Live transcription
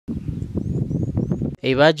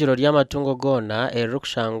Eibaagiro ry'amatungo goona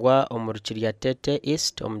erirukushangwa omu Rukiriatete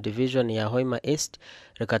East omu division ya Hoima East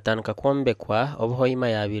rikatandika kwombekwa obu Hoima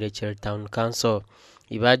yabirekire Town Council.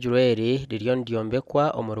 Eibaagiro eri ririyo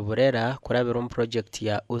niryombekwa omu Ruburera kurabira omu project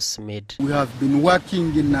ya USMID. We have been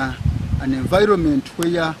working in an environment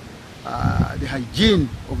where the hygiene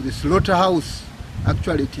of the slaughterhouse,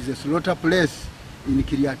 actually it is a slaughter place in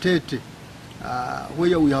Kiriatete,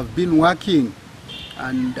 where we have been working,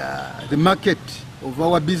 and the market of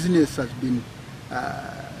our business has been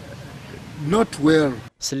not well.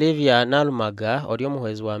 Sylvia Nalumaga ori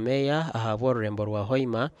omuhwezi wa meya ahabwa omururembo rwa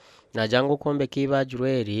Hoima najanga okwombeka eibaagiro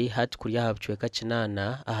eri hati kuri aha bucweka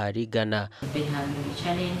kinana aharigana. Been having a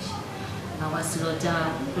challenge. Our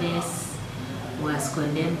slaughter place was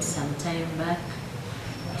condemned some time back.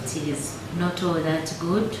 It is not all that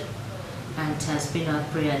good, and it has been our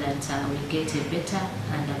prayer that we get a better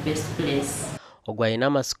and a best place. Ogwaina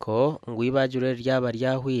amasiko ngu eibaagiro eri ryaba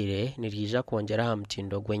ryahwire nirija kwongera aha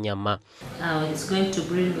mutindo gw'enyama. It's going to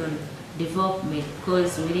bring on development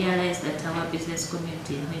because we realize that our business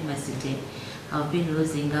community in Hoima City have been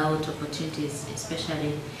losing out opportunities,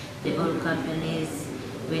 especially the oil companies.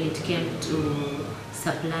 When it came to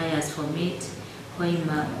suppliers for meat,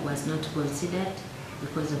 Hoima was not considered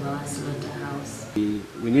because of our slaughterhouse.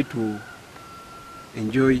 We need to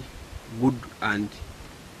enjoy good and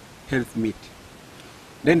healthy meat.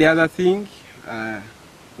 Then the other thing,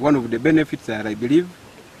 one of the benefits that I believe,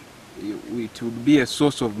 it would be a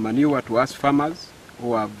source of manure to us farmers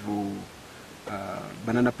who have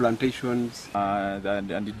banana plantations.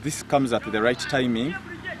 And this comes at the right timing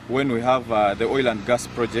when we have the oil and gas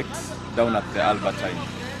projects down at the Albertine.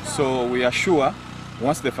 So we are sure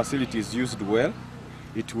once the facility is used well,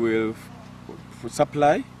 it will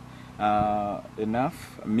supply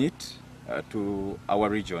enough meat to our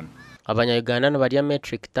region. Abanya-Uganda nibarya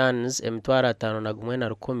metric tons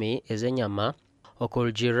 51,110 ez'enyama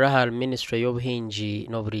okurugirira aha Ministry y'obuhingi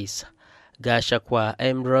n'oburiisa. Gacha kwa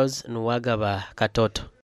Ambrose Nuwagaba Katoto.